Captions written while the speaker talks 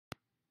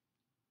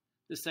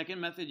The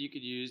second method you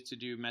could use to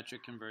do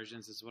metric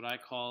conversions is what I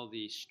call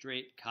the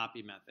straight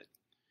copy method.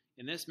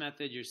 In this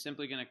method, you're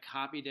simply going to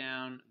copy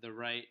down the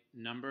right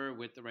number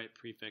with the right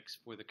prefix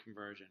for the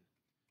conversion.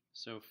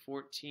 So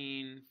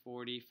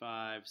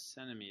 1445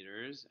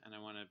 centimeters, and I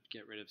want to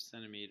get rid of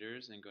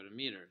centimeters and go to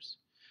meters.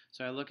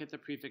 So I look at the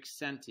prefix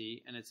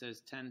centi, and it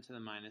says 10 to the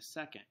minus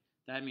second.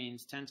 That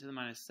means 10 to the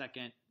minus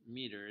second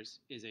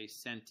meters is a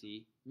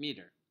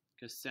centimeter,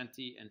 because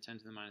centi and 10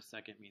 to the minus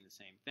second mean the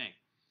same thing.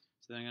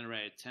 So then I'm going to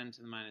write a 10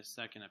 to the minus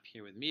second up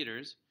here with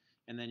meters,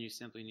 and then you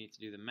simply need to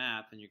do the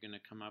math, and you're going to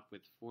come up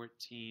with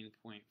 14.45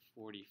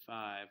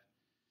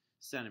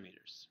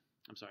 centimeters.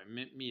 I'm sorry,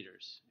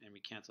 meters, and we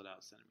canceled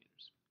out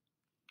centimeters.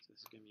 So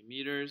this is going to be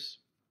meters,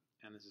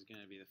 and this is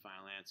going to be the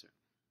final answer.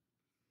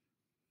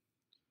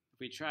 If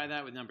we try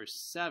that with number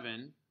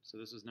 7, so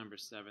this was number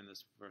 7,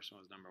 this first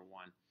one was number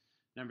 1.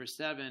 Number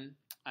 7,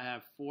 I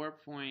have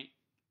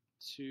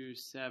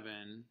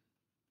 4.27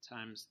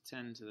 times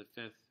 10 to the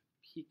 5th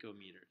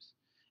picometers.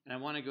 And I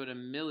want to go to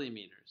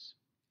millimeters.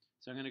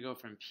 So I'm going to go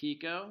from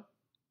pico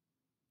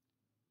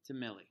to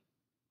milli.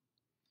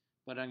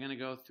 But I'm going to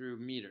go through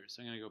meters.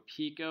 So I'm going to go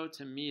pico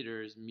to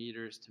meters,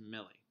 meters to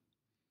milli.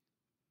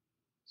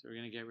 So we're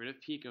going to get rid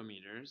of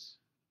picometers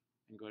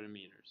and go to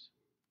meters.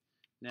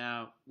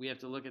 Now, we have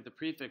to look at the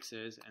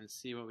prefixes and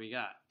see what we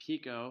got.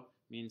 Pico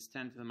means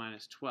 10 to the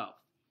minus 12th.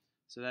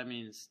 So that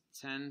means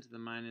 10 to the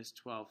minus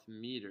 12th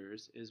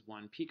meters is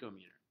 1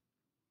 picometer.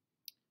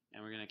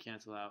 And we're going to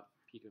cancel out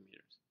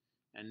picometers.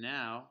 And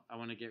now I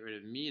want to get rid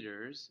of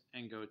meters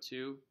and go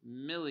to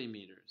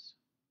millimeters.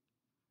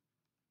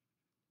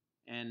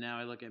 And now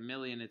I look at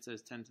milli and it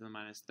says 10 to the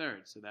minus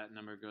third. So that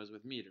number goes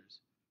with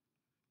meters.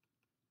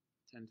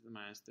 10 to the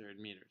minus third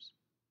meters.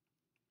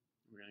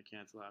 We're going to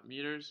cancel out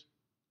meters.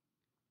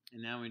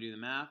 And now when we do the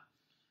math,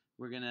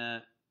 we're going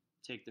to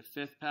take the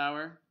 5th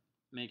power,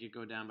 make it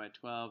go down by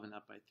 12 and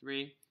up by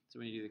 3. So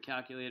when you do the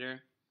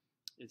calculator,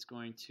 it's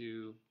going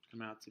to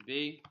come out to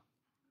be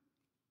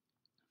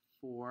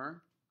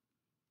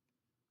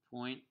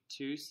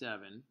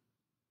 4.27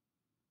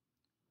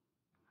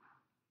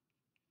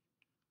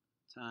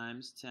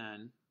 times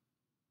 10.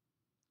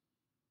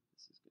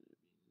 This is going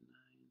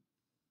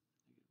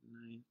to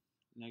be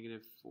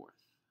negative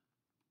 4th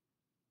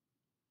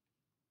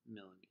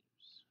millimeters.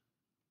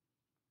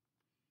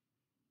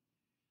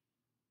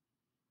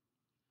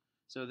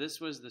 So this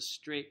was the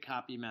straight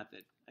copy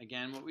method.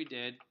 Again, what we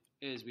did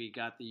is we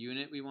got the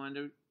unit we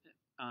wanted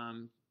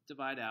to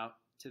divide out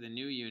to the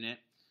new unit.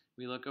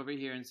 We look over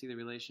here and see the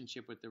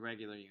relationship with the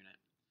regular unit.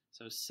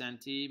 So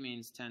centi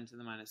means 10 to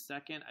the minus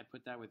second. I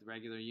put that with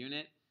regular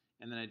unit,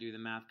 and then I do the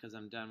math because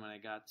I'm done when I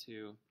got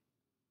to,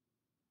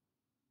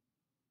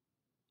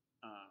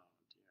 oh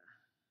dear.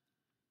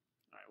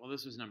 All right, well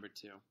this was number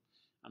 2.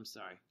 I'm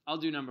sorry. I'll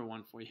do number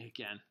 1 for you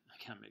again. I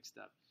got mixed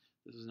up.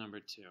 This was number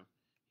 2.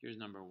 Here's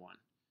number 1.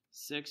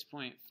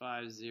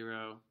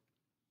 6.50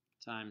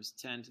 times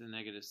 10 to the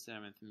negative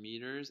 7th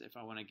meters. If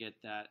I want to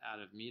get that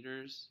out of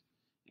meters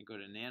and go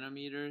to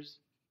nanometers,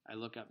 I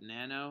look up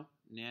nano.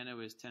 Nano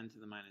is 10 to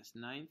the minus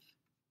 9th.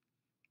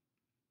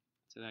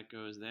 So that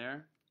goes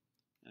there.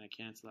 And I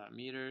cancel out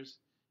meters.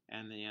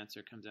 And the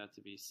answer comes out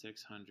to be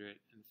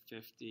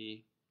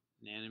 650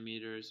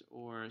 nanometers,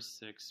 or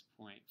 6.50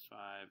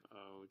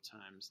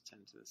 times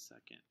 10 to the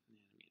second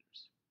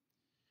nanometers.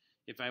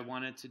 If I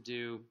wanted to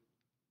do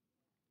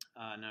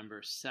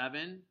number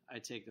 7, I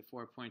take the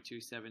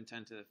 4.27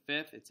 10 to the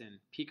 5th. It's in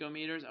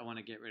picometers. I want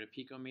to get rid of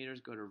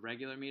picometers. Go to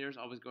regular meters.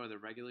 Always go to the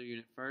regular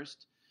unit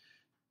first.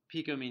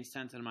 Pico means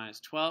 10 to the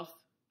minus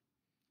 12th.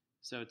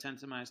 So 10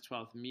 to the minus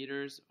 12th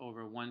meters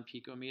over 1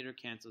 picometer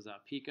cancels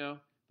out pico.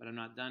 But I'm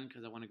not done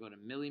because I want to go to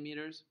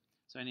millimeters.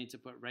 So I need to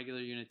put regular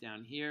unit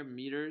down here,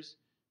 meters,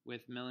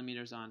 with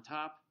millimeters on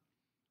top.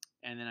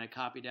 And then I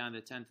copy down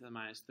the 10 to the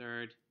minus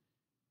 3rd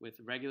with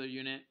regular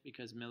unit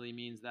because milli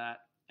means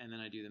that. And then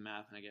I do the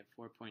math and I get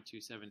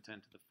 4.27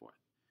 10 to the 4th.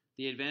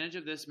 The advantage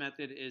of this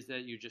method is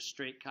that you're just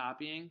straight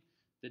copying.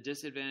 The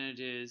disadvantage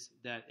is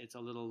that it's a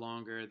little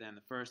longer than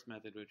the first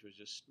method, which was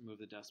just move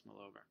the decimal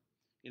over.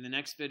 In the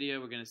next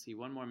video, we're going to see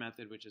one more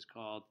method, which is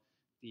called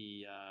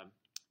the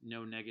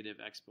no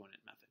negative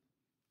exponent method.